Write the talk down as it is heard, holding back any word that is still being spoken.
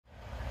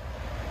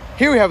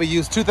Here we have a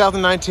used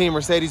 2019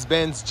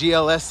 Mercedes-Benz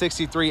GLS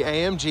 63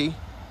 AMG.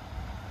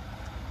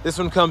 This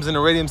one comes in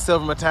iridium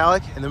silver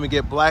metallic, and then we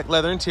get black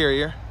leather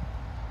interior.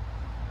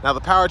 Now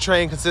the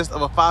powertrain consists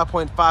of a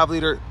 5.5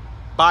 liter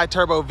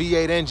bi-turbo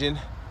V8 engine,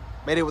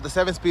 made it with a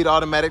 7-speed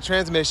automatic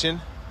transmission,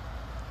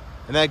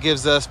 and that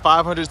gives us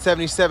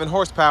 577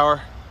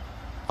 horsepower,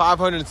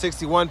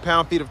 561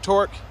 pound-feet of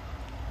torque.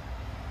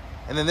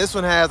 And then this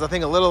one has, I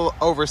think, a little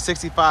over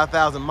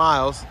 65,000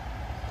 miles.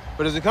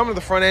 But as we come to the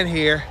front end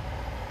here,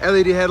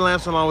 LED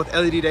headlamps along with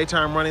LED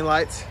daytime running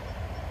lights.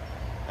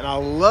 And I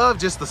love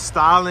just the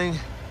styling,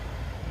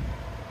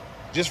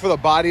 just for the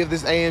body of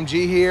this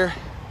AMG here.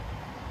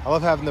 I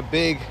love having the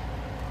big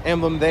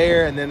emblem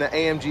there and then the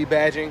AMG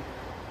badging.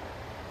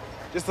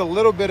 Just a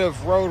little bit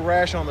of road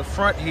rash on the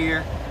front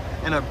here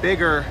and a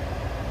bigger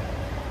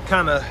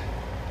kind of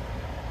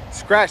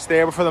scratch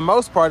there, but for the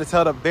most part, it's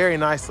held up very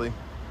nicely.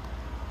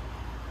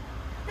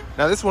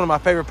 Now, this is one of my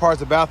favorite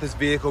parts about this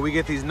vehicle. We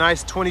get these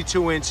nice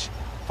 22-inch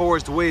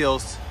forged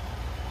wheels.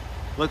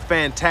 Look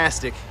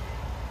fantastic.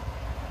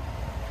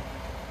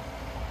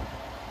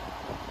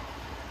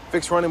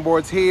 Fixed running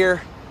boards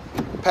here.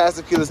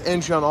 Passive keyless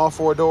entry on all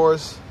 4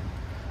 doors.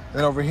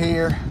 Then over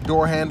here,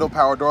 door handle,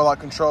 power door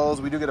lock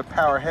controls. We do get a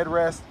power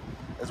headrest,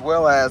 as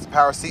well as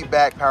power seat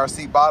back, power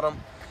seat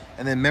bottom.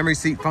 And then memory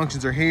seat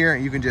functions are here.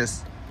 You can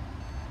just,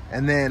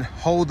 and then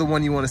hold the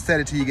one you want to set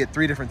it to. You get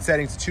 3 different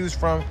settings to choose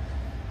from.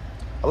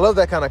 I love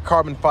that kind of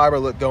carbon fiber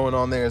look going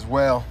on there as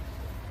well.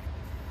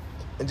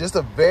 And just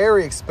a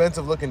very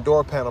expensive looking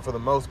door panel for the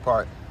most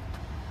part.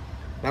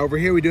 Now over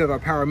here we do have our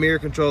power mirror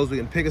controls. We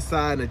can pick a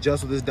side and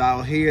adjust with this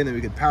dial here, and then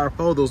we can power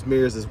fold those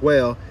mirrors as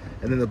well.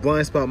 And then the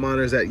blind spot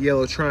monitor is that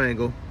yellow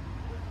triangle.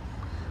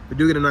 We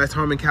do get a nice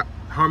Harman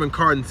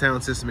Kardon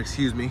sound system,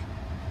 excuse me.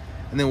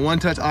 And then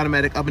one-touch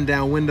automatic up and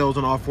down windows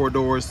on all 4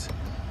 doors.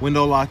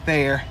 Window lock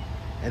there.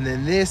 And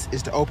then this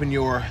is to open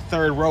your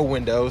 3rd row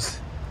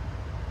windows.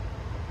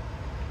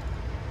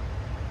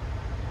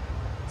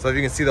 So if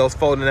you can see those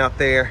folding out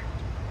there,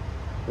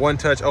 one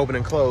touch open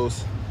and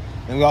close.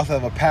 And we also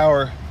have a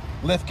power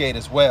lift gate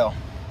as well.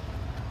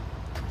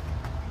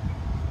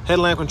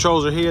 Headlamp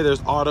controls are here.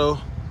 There's auto,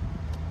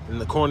 and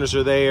the corners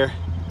are there.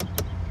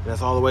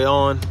 That's all the way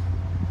on.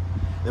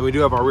 Then we do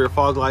have our rear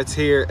fog lights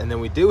here, and then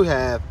we do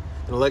have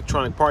an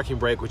electronic parking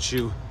brake, which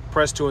you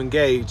press to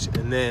engage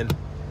and then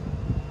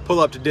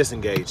pull up to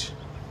disengage.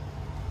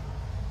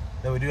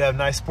 Then we do have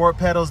nice sport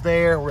pedals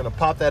there. We're gonna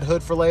pop that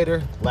hood for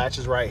later.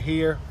 Latches right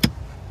here.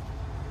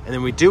 And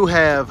then we do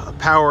have a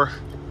power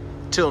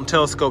tilt and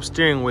telescope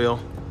steering wheel.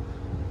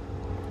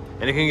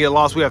 And it can get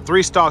lost. We have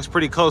 3 stalks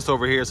pretty close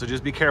over here, so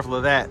just be careful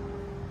of that.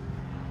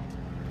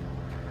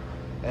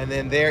 And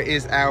then there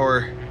is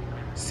our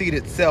seat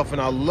itself, and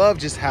I love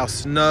just how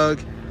snug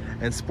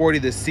and sporty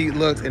this seat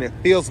looks, and it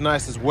feels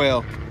nice as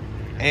well.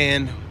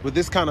 And with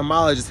this kind of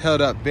mileage, it's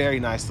held up very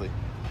nicely.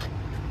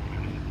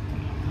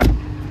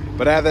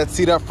 But I have that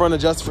seat up front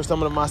adjusted for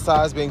someone of my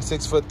size, being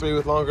 6'3"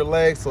 with longer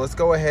legs. So let's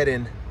go ahead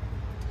and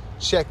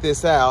check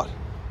this out.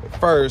 But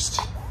first,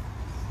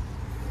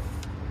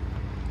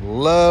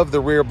 love the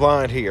rear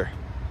blind here.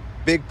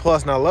 Big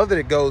plus, and I love that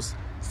it goes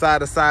side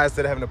to side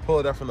instead of having to pull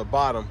it up from the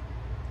bottom.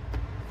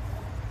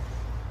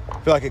 I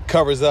feel like it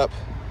covers up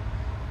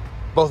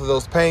both of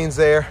those panes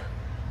there.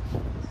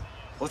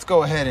 Let's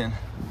go ahead and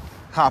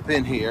hop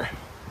in here.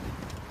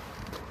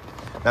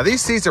 Now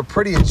these seats are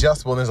pretty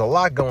adjustable, and there's a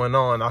lot going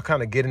on. I'll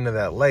kind of get into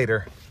that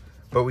later,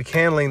 but we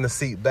can lean the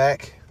seat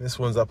back. This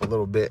one's up a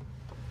little bit.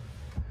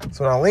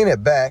 So when I lean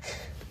it back,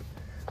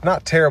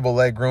 not terrible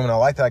leg room, and I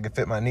like that I can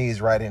fit my knees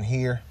right in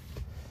here,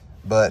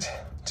 but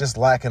just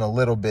lacking a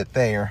little bit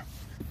there.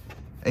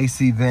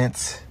 AC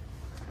vents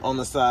on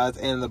the sides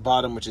and the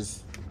bottom, which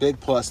is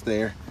big plus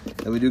there.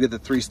 And we do get the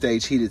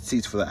 3-stage heated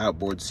seats for the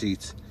outboard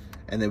seats.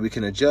 And then we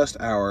can adjust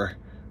our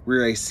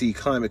rear AC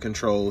climate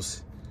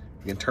controls.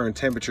 We can turn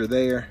temperature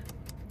there,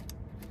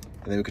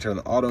 and then we can turn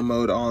the auto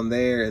mode on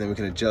there, and then we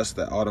can adjust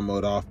the auto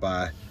mode off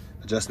by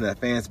adjusting that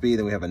fan speed.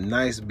 Then we have a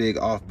nice big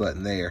off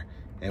button there,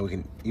 and we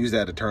can use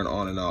that to turn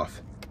on and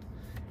off.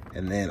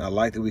 And then I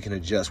like that we can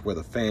adjust where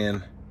the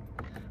fan,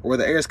 or where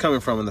the air is coming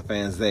from, and the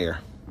fan's there.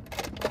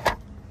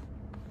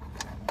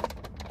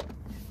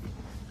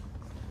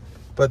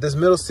 But this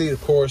middle seat,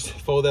 of course,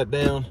 fold that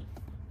down.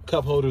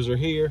 Cup holders are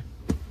here.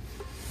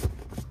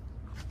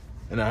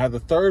 And I have the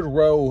 3rd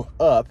row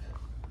up.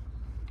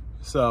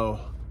 So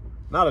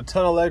not a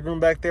ton of leg room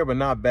back there, but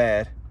not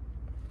bad.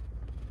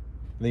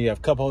 And then you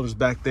have cup holders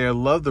back there.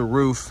 Love the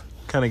roof.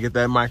 Kind of get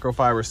that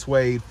microfiber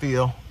suede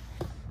feel.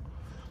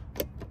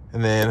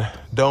 And then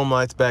dome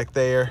lights back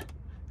there.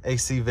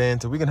 AC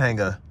vent. We can hang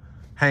a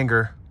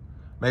hanger,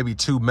 maybe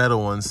 2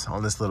 metal ones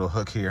on this little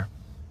hook here.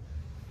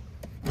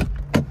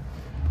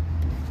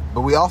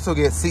 But we also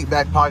get seat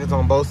back pockets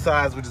on both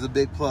sides, which is a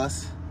big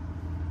plus.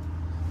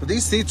 But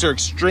these seats are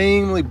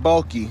extremely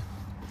bulky.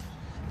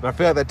 And I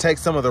feel like that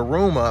takes some of the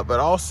room up,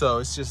 but also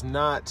it's just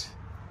not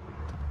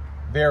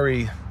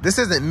very, this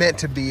isn't meant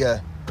to be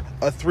a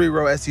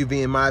 3-row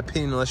SUV in my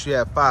opinion, unless you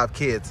have 5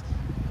 kids.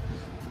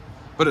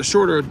 but a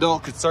shorter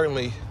adult could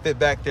certainly fit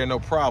back there, no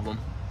problem.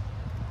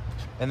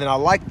 And then I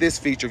like this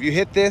feature. If you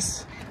hit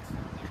this,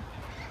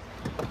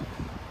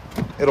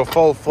 it'll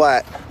fold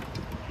flat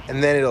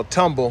and then it'll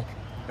tumble.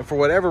 And for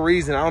whatever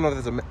reason, I don't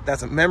know if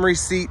that's a memory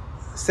seat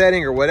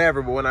setting or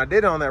whatever, but when I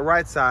did it on that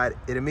right side,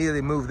 it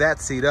immediately moved that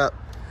seat up.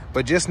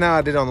 But just now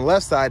I did on the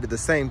left side, did the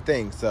same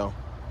thing. So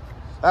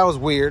that was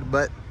weird,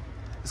 but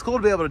it's cool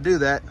to be able to do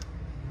that.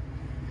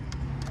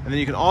 And then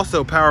you can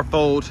also power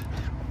fold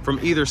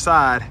from either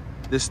side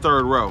this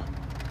third row,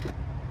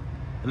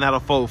 and that'll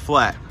fold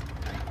flat.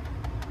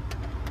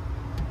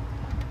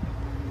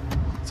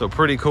 So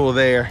pretty cool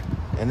there.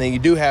 And then you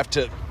do have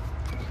to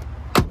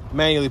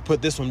manually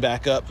put this one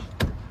back up,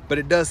 but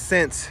it does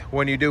sense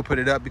when you do put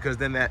it up because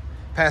then that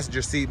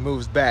passenger seat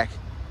moves back.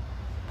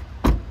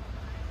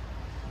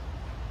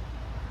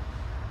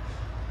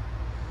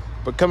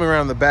 But coming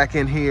around the back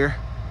end here,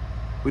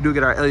 we do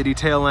get our LED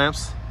tail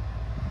lamps,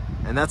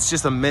 and that's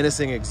just a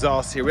menacing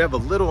exhaust here. We have a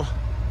little,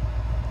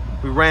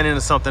 we ran into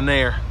something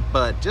there,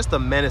 but just a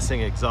menacing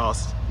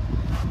exhaust.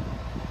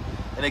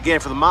 And again,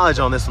 for the mileage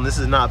on this one, this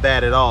is not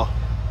bad at all.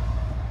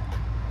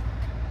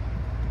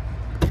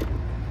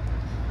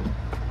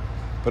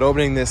 But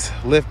opening this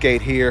lift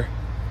gate here,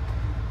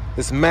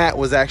 this mat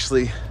was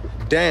actually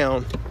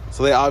down,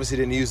 so they obviously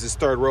didn't use this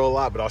third row a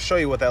lot, but I'll show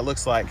you what that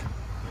looks like.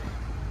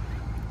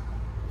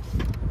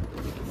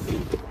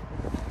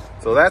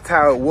 So that's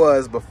how it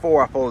was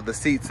before I folded the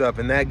seats up,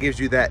 and that gives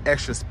you that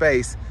extra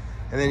space.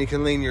 And then you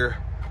can lean your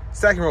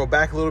second row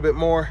back a little bit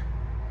more,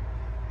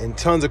 and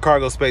tons of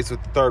cargo space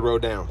with the third row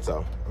down.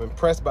 So I'm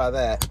impressed by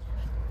that.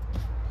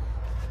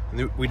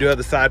 And we do have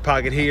the side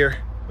pocket here,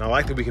 and I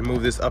like that we can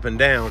move this up and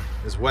down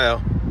as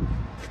well.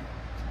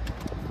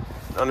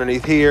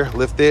 Underneath here,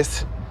 lift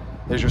this.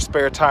 There's your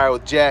spare tire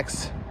with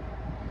jacks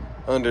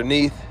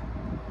underneath.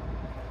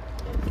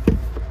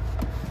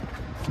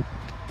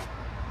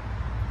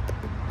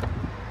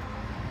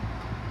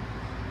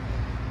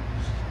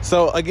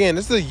 So again,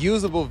 this is a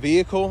usable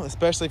vehicle,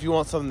 especially if you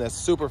want something that's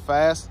super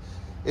fast.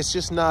 It's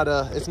just not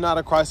a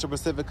Chrysler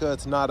Pacifica.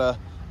 It's not a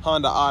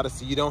Honda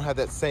Odyssey. You don't have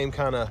that same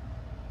kind of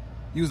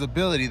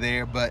usability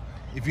there, but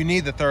if you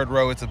need the third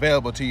row, it's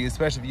available to you,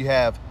 especially if you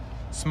have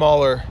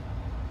smaller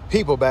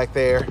people back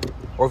there,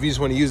 or if you just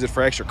want to use it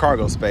for extra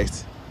cargo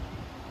space.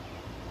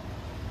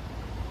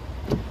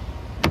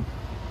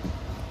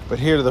 But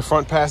here to the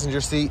front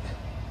passenger seat,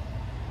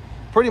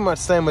 pretty much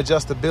same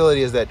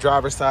adjustability as that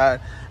driver's side,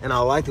 and I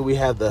like that we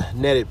have the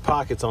netted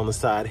pockets on the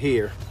side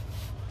here.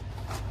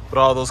 But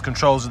all those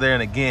controls are there,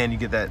 and again, you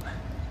get that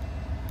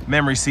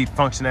memory seat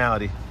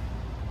functionality.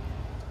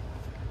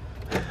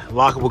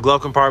 Lockable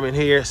glove compartment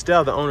here. Still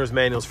have the owner's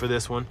manuals for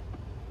this one.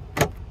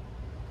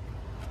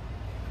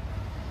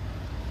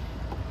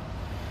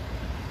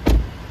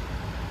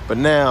 But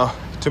now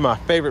to my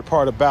favorite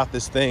part about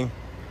this thing.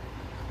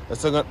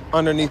 Let's look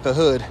underneath the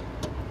hood.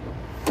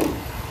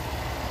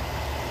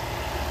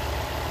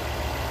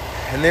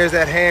 And there's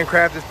that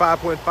handcrafted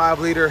 5.5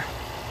 liter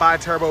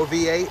bi-turbo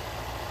V8.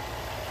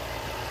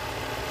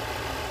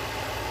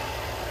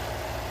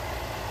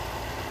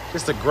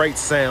 Just a great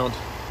sound.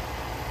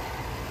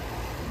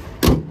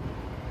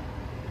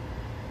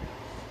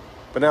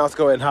 But now let's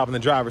go ahead and hop in the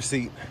driver's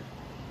seat.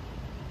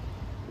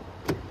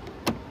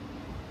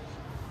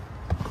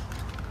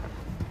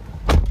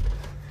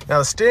 Now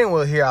the steering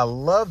wheel here, I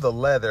love the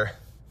leather.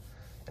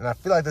 And I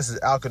feel like this is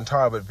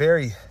Alcantara, but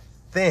very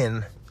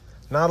thin.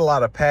 Not a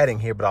lot of padding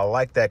here, but I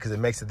like that because it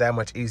makes it that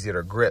much easier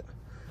to grip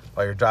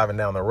while you're driving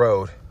down the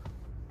road.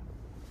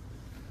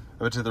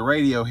 But to the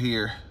radio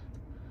here,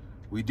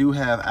 we do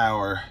have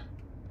our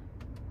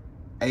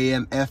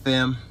AM,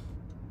 FM,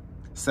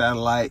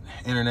 satellite,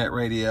 internet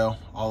radio,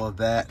 all of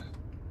that.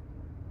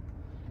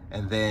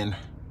 And then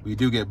we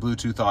do get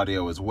Bluetooth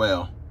audio as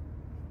well.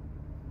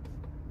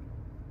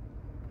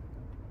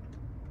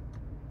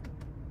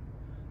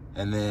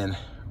 And then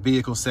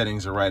vehicle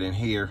settings are right in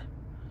here.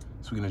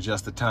 So we can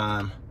adjust the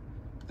time.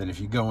 Then if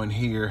you go in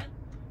here,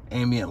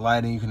 ambient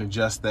lighting, you can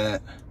adjust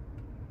that.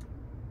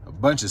 A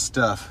bunch of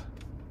stuff.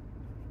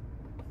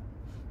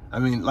 I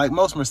mean, like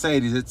most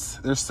Mercedes,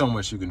 there's so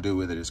much you can do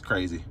with it, it's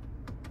crazy.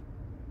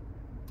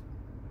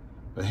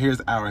 But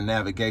here's our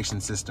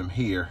navigation system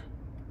here.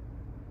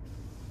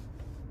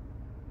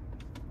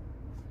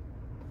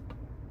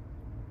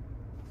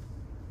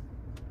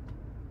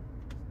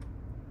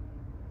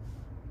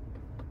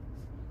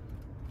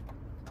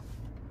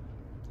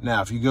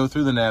 Now, if you go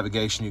through the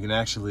navigation, you can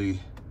actually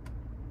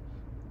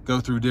go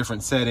through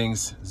different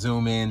settings,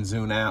 zoom in,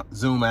 zoom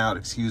out,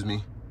 excuse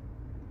me.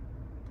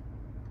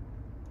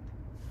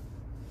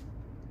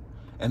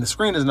 And the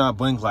screen does not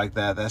blink like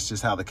that. That's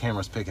just how the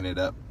camera's picking it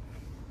up.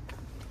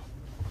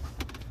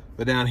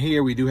 But down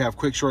here, we do have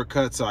quick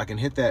shortcuts, so I can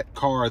hit that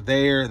car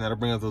there, and that'll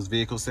bring up those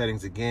vehicle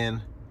settings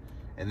again.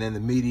 And then the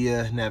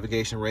media,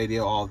 navigation,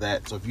 radio, all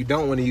that. So if you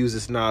don't want to use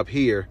this knob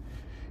here,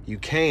 you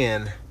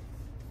can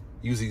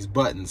use these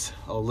buttons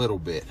a little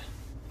bit.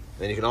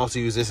 Then you can also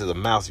use this as a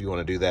mouse if you want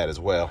to do that as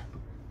well.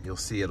 You'll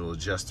see it'll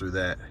adjust through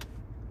that,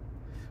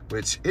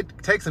 which it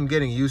takes some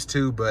getting used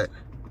to, but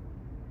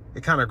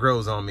it kind of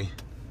grows on me.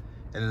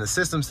 And in the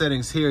system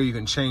settings here, you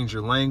can change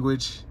your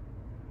language,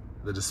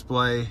 the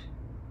display,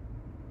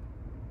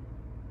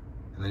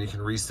 and then you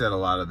can reset a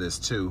lot of this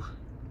too.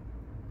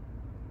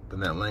 But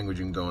in that language,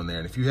 you can go in there.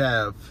 And if you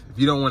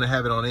don't want to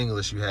have it on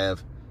English, you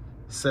have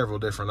several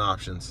different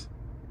options.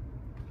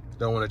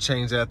 Don't want to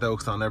change that though,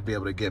 because I'll never be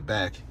able to get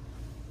back.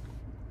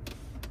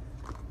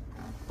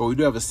 But we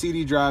do have a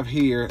CD drive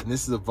here, and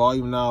this is a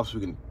volume knob, so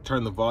we can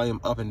turn the volume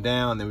up and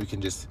down, then we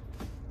can just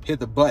hit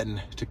the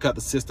button to cut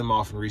the system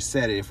off and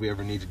reset it if we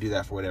ever need to do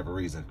that for whatever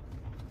reason.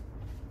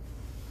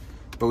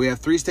 But we have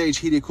 3-stage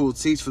heated cooled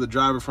seats for the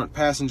driver, front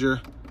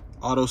passenger.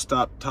 Auto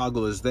stop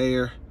toggle is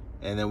there.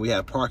 And then we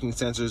have parking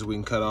sensors we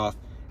can cut off.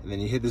 And then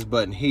you hit this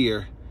button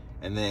here,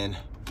 and then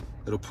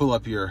it'll pull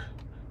up your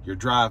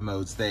drive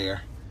modes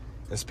there.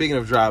 And speaking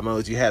of drive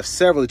modes, you have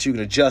several that you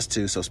can adjust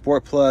to. So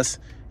Sport Plus,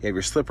 you have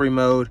your slippery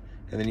mode,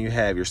 and then you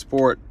have your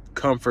Sport,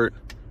 Comfort,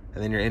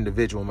 and then your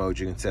individual mode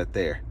you can set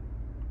there.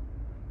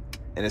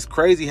 And it's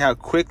crazy how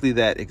quickly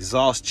that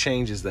exhaust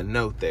changes the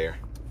note there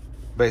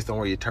based on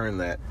where you turn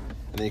that.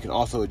 And then you can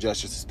also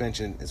adjust your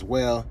suspension as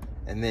well,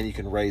 and then you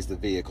can raise the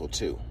vehicle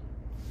too.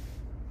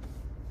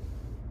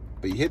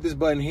 But you hit this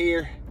button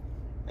here,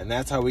 and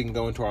that's how we can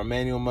go into our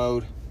manual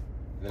mode,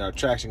 and then our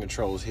traction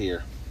controls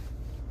here.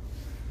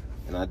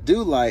 And I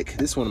do like,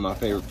 this is one of my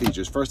favorite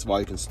features. First of all,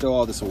 you can stow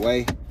all this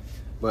away,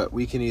 but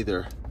we can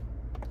either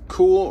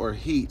cool or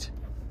heat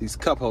these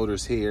cup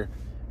holders here,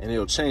 and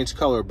it'll change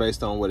color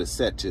based on what it's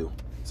set to.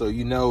 So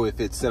you know if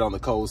it's set on the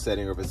cold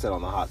setting or if it's set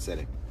on the hot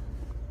setting.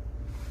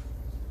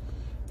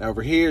 Now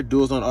over here,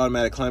 dual zone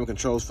automatic climate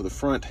controls for the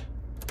front.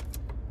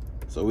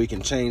 So we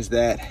can change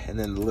that, and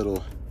then the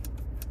little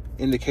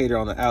indicator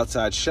on the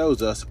outside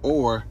shows us,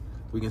 or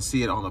we can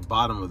see it on the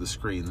bottom of the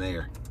screen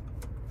there.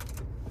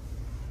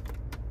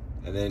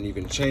 And then you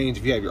can change,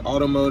 if you have your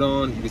auto mode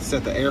on, you can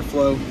set the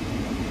airflow,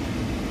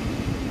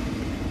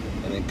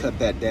 and then cut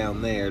that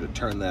down there to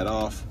turn that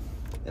off.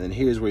 And then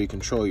here's where you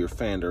control your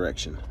fan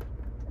direction.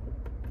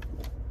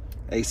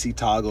 AC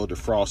toggle,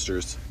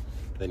 defrosters,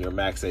 then your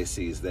max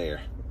AC is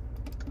there.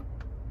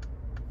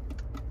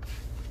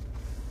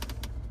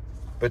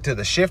 But to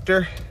the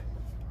shifter,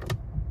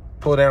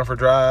 pull down for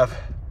drive,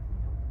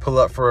 pull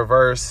up for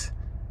reverse,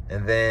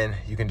 and then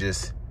you can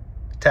just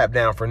tap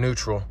down for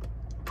neutral,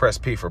 press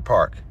P for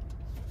park.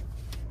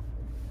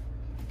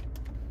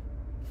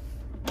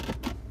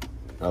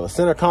 Now the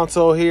center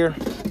console here,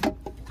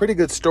 pretty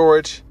good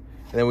storage.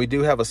 And then we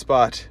do have a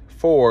spot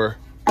for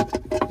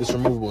this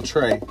removable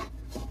tray.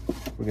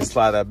 We can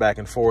slide that back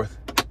and forth.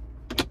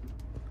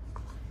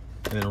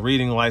 And then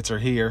reading lights are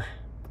here.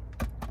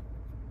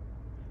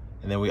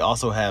 And then we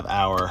also have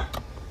our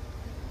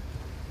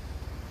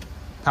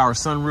power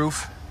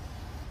sunroof.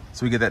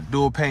 So we get that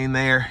dual pane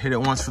there, hit it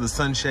once for the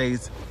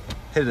sunshades,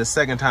 hit it a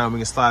second time, we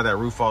can slide that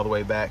roof all the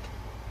way back.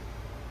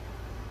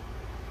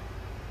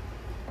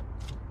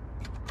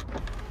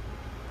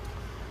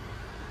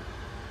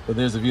 But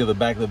there's a view of the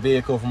back of the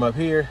vehicle from up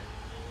here.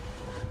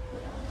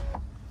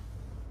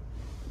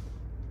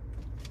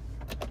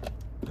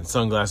 And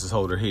sunglasses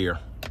holder here.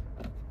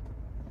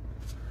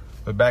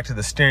 But back to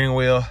the steering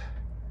wheel.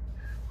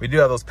 We do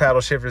have those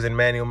paddle shifters in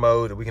manual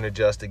mode that we can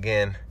adjust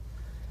again.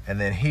 And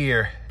then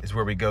here is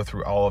where we go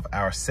through all of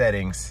our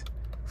settings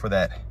for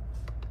that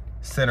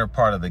center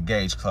part of the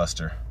gauge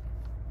cluster.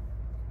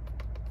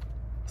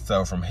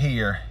 So from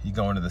here, you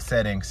go into the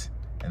settings,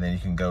 and then you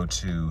can go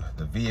to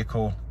the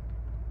vehicle,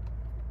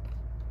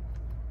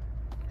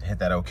 hit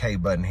that OK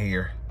button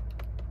here,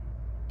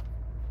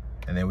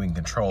 and then we can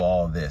control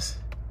all of this.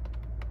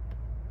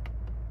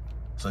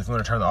 So if you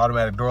want to turn the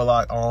automatic door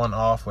lock on,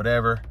 off,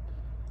 whatever,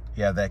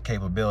 you have that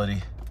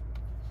capability.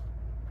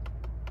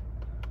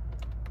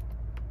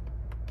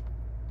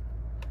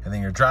 And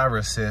then your driver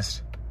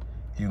assist,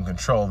 you can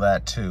control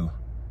that too.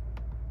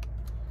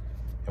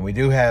 And we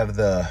do have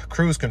the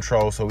cruise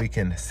control, so we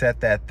can set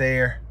that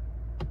there.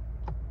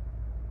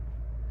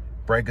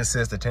 Brake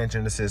assist,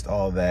 attention assist,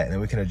 all of that. And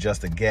then we can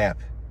adjust the gap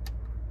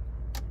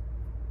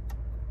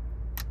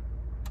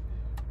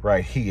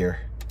right here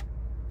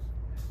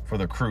for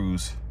the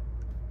cruise.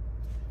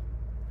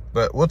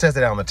 But we'll test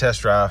it out on the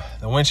test drive.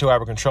 The windshield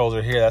wiper controls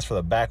are here. That's for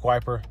the back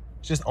wiper.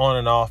 It's just on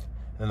and off.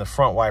 And then the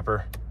front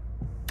wiper,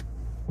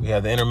 we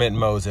have the intermittent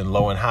modes in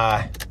low and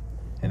high.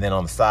 And then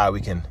on the side,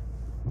 we can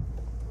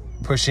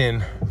push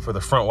in for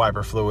the front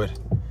wiper fluid.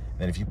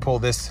 And if you pull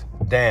this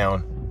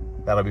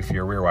down, that'll be for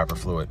your rear wiper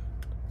fluid.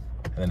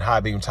 And then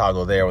high beam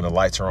toggle there when the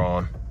lights are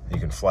on.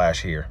 You can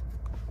flash here.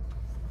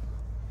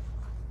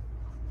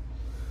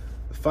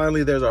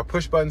 Finally, there's our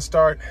push button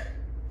start.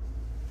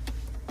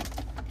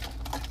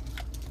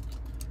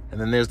 And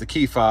then there's the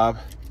key fob.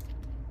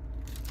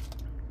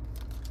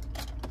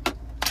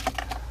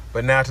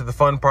 But now to the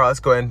fun part. Let's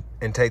go ahead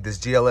and take this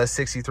GLS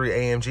 63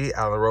 AMG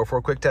out on the road for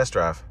a quick test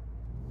drive.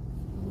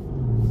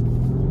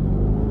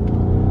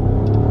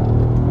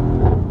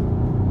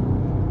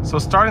 So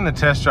starting the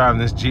test drive in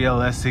this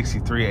GLS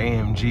 63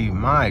 AMG,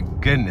 my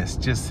goodness,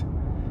 just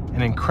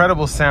an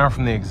incredible sound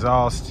from the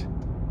exhaust.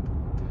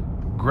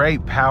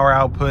 great power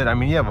output. I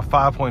mean, you have a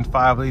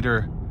 5.5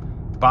 liter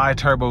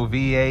bi-turbo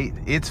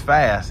V8. It's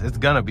fast. It's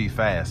gonna be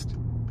fast.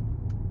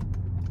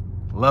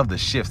 Love the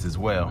shifts as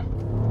well.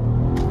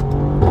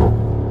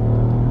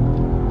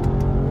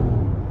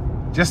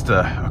 Just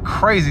a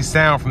crazy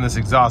sound from this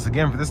exhaust.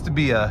 Again, for this to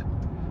be a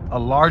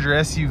larger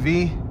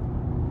SUV.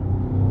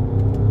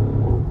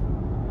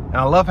 And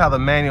I love how the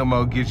manual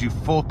mode gives you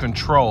full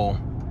control.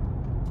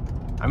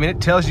 I mean, it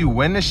tells you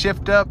when to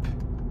shift up,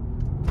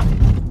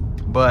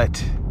 but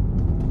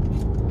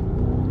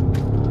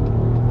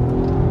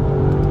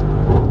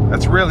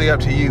that's really up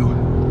to you.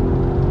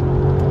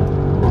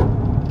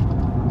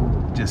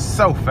 Just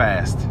so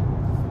fast.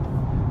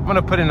 I'm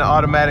gonna put it into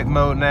automatic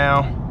mode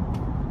now,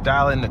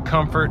 dial it into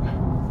comfort,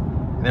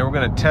 and then we're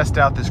gonna test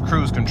out this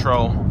cruise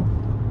control.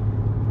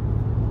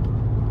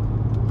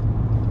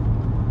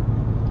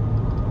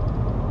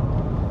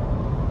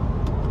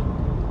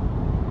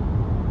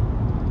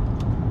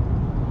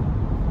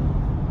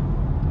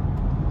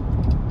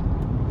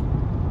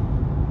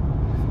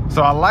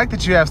 So I like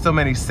that you have so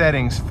many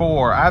settings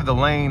for, I have the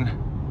lane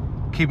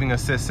keeping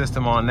assist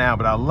system on now,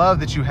 but I love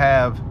that you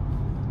have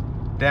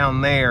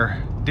down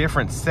there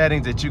different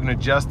settings that you can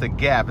adjust the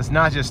gap. It's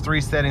not just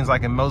 3 settings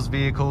like in most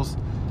vehicles.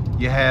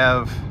 You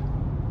have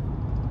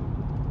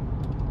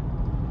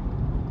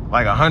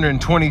like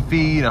 120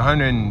 feet,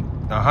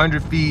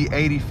 100 feet,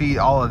 80 feet,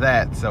 all of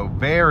that. So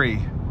very,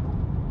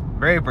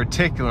 very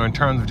particular in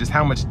terms of just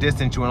how much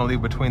distance you want to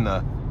leave between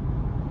the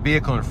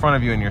vehicle in front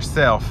of you and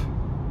yourself.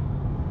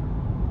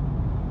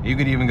 You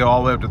could even go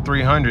all the way up to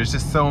 300. It's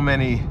just so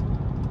many,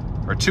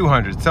 or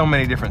 200, so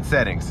many different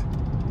settings.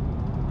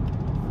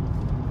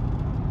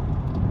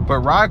 But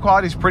ride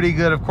quality is pretty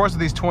good. Of course, with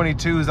these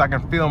 22s, I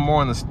can feel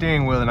more on the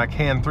steering wheel than I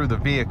can through the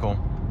vehicle.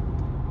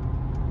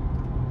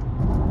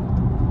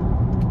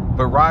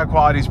 But ride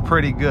quality is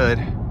pretty good.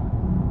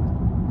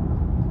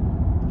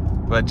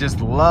 But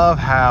just love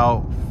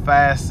how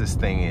fast this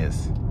thing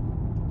is.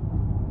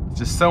 It's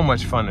just so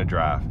much fun to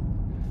drive.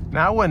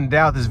 Now, I wouldn't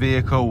doubt this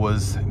vehicle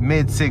was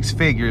mid 6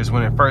 figures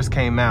when it first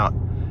came out,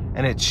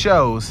 and it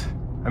shows.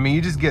 I mean,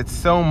 you just get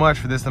so much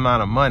for this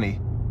amount of money.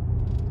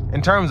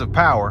 In terms of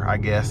power, I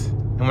guess.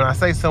 And when I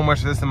say so much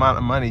for this amount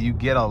of money, you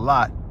get a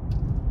lot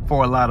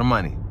for a lot of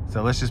money.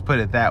 So let's just put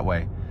it that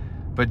way.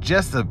 But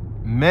just a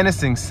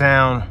menacing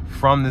sound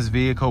from this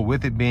vehicle,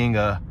 with it being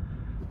a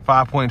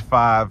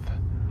 5.5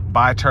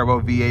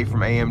 bi-turbo V8 from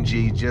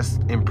AMG,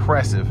 just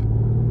impressive.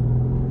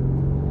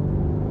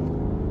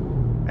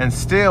 And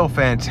still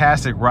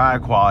fantastic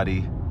ride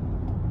quality.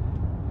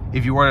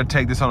 If you were to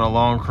take this on a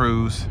long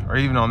cruise or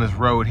even on this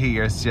road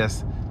here,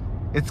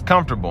 it's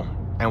comfortable.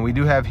 And we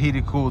do have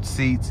heated, cooled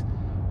seats,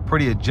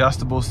 pretty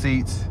adjustable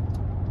seats.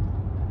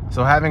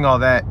 So having all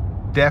that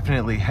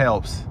definitely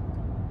helps.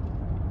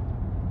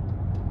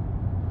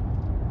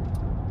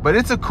 But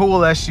it's a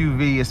cool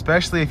SUV,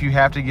 especially if you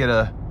have to get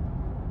a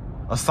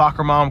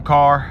soccer mom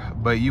car,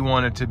 but you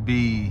want it to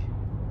be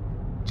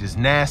just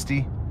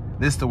nasty.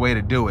 This is the way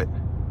to do it.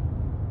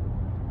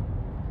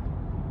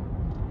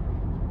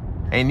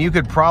 And you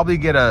could probably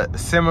get a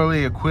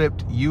similarly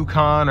equipped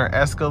Yukon or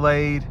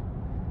Escalade,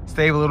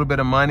 save a little bit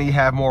of money,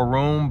 have more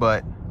room,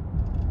 but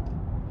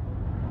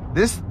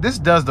this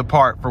does the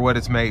part for what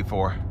it's made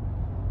for.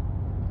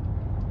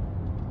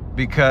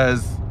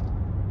 Because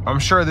I'm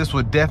sure this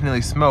would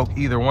definitely smoke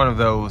either one of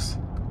those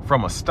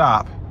from a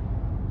stop.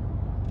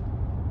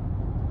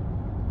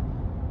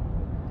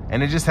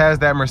 And it just has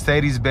that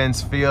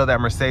Mercedes-Benz feel,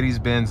 that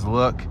Mercedes-Benz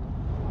look,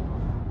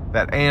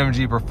 that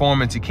AMG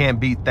performance. You can't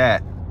beat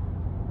that.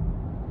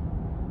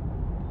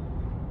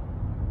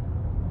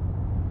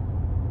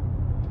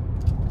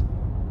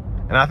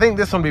 And I think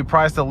this one will be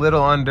priced a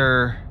little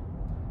under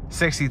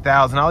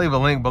 $60,000. I'll leave a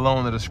link below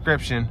in the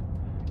description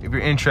if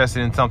you're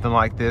interested in something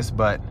like this.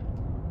 But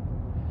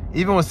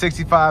even with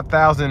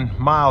 65,000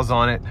 miles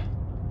on it,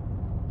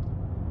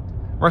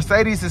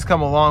 Mercedes has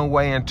come a long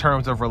way in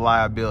terms of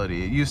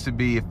reliability. It used to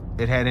be if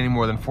it had any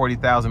more than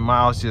 40,000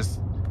 miles, just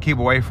keep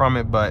away from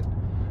it. But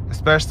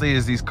especially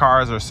as these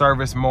cars are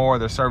serviced more,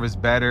 they're serviced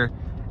better,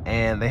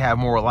 and they have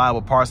more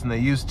reliable parts than they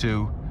used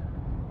to,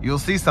 you'll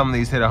see some of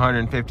these hit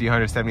 150,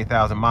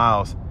 170,000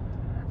 miles.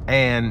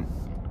 And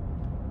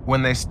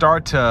when they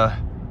start to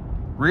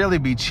really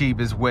be cheap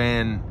is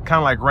when, kind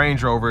of like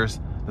Range Rovers,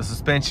 the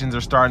suspensions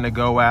are starting to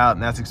go out,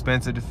 and that's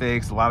expensive to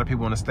fix. A lot of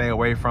people want to stay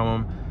away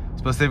from them,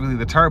 specifically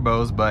the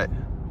turbos. But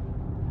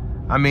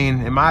I mean,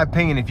 in my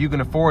opinion, if you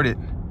can afford it,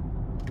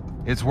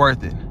 it's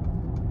worth it.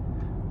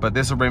 But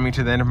this will bring me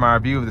to the end of my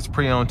review of this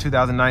pre-owned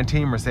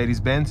 2019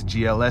 Mercedes-Benz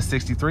GLS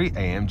 63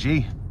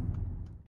 AMG.